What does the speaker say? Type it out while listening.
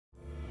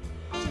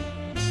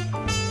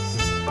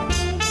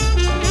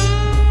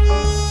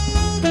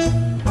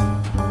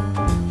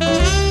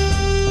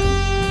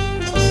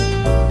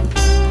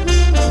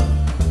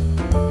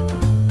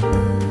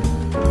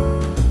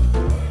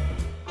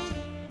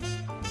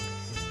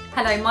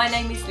Hello, my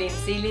name is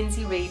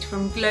Lindsay Reed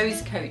from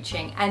Glows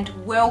Coaching, and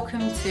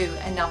welcome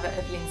to another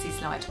of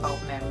Lindsay's Light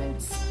Bulb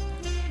Moments.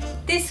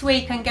 This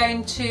week I'm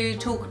going to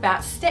talk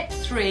about step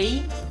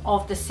 3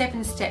 of the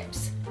 7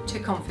 steps to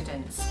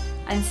confidence.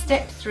 And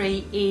step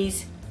 3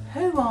 is,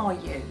 who are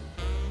you?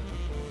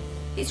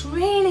 It's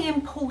really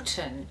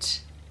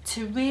important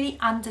to really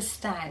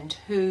understand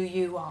who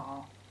you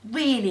are.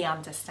 Really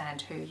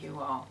understand who you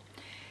are.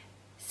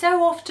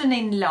 So often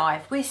in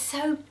life we're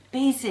so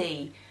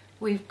busy.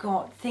 We've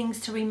got things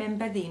to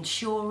remember, the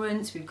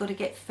insurance, we've got to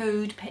get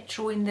food,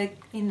 petrol in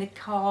the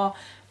car,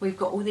 we've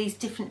got all these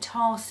different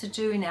tasks to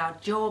do in our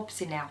jobs,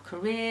 in our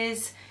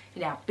careers,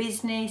 in our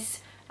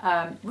business.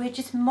 We're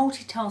just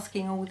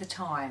multitasking all the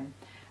time.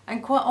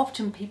 And quite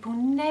often people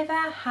never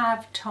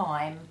have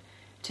time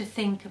to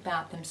think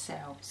about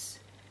themselves,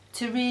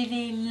 to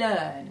really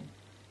learn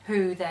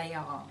who they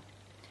are.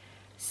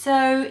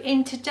 So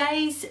in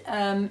today's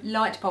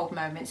light bulb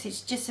moments,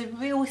 it's just a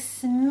real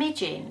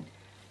smidgen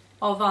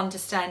of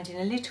understanding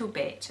a little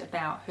bit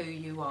about who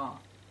you are.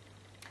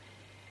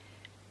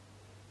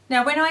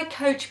 Now, when I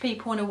coach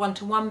people on a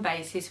one-to-one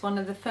basis, one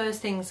of the first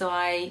things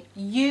I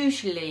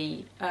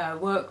usually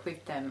work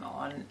with them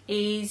on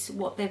is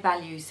what their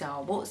values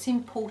are, what's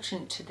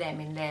important to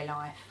them in their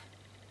life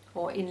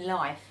or in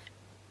life.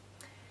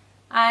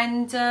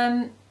 And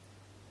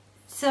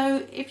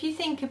so if you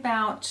think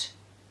about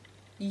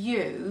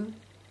you,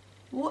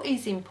 what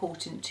is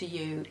important to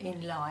you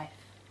in life?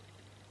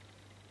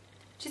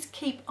 Just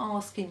keep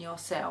asking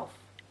yourself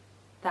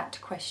that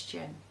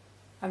question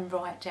and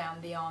write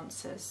down the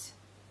answers.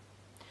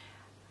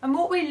 And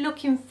what we're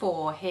looking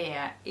for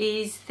here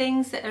is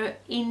things that are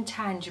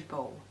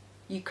intangible.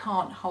 You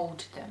can't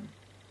hold them.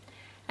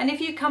 And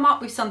if you come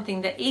up with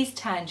something that is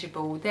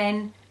tangible,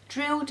 then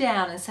drill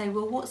down and say,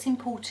 well, what's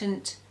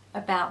important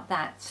about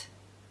that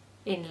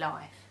in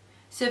life?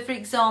 So for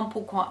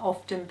example, quite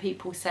often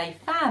people say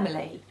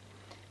family.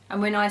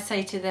 And when I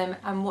say to them,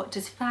 and what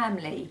does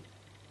family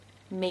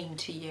mean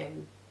to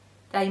you?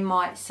 They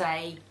might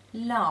say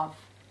love,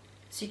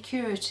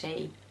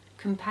 security,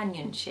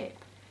 companionship,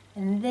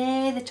 and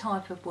they're the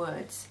type of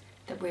words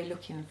that we're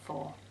looking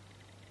for.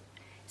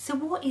 So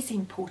what is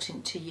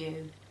important to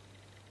you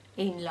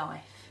in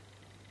life?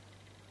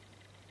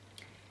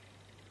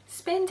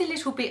 Spend a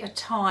little bit of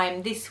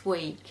time this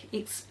week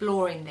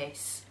exploring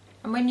this,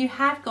 and when you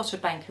have got a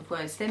bank of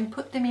words, then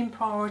put them in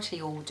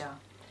priority order.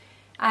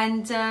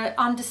 And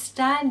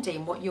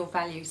understanding what your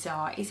values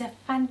are is a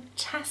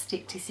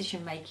fantastic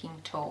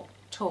decision-making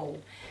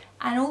tool.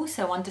 And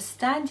also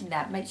understanding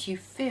that makes you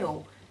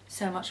feel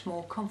so much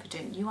more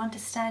confident. You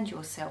understand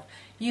yourself.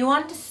 You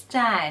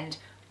understand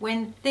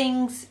when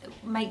things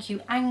make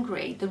you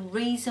angry, the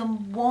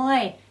reason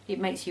why it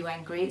makes you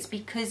angry, it's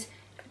because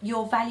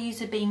your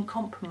values are being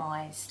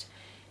compromised.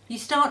 You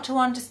start to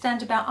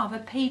understand about other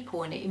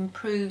people, and it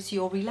improves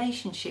your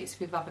relationships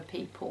with other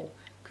people,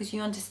 because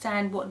you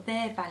understand what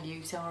their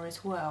values are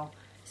as well.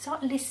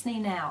 Start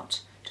listening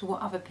out to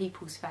what other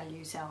people's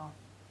values are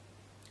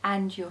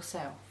and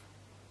yourself.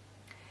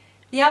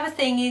 The other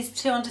thing is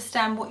to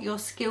understand what your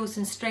skills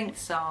and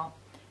strengths are.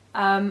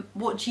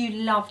 What do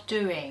you love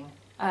doing?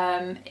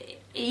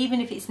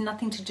 Even if it's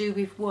nothing to do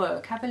with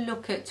work, have a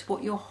look at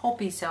what your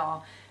hobbies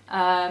are.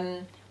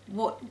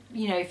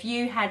 If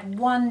you had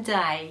one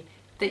day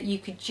that you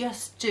could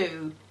just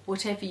do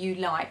whatever you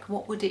like,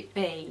 what would it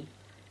be?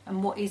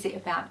 And what is it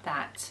about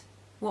that?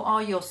 What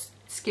are your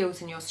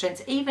skills and your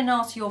strengths? Even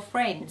ask your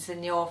friends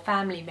and your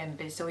family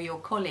members or your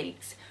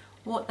colleagues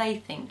what they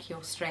think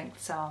your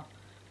strengths are.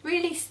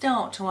 Really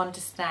start to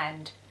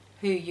understand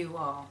who you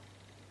are.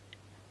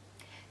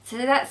 So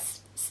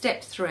that's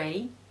step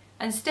 3.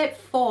 And step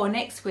 4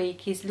 next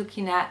week is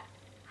looking at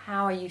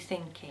how are you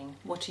thinking?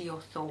 What are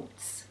your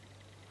thoughts?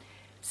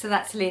 So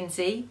that's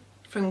Lindsay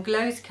from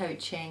Glows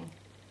Coaching,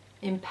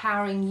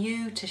 empowering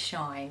you to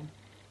shine.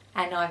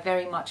 And I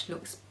very much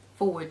look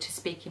forward to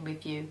speaking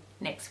with you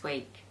next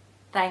week.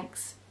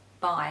 Thanks.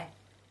 Bye.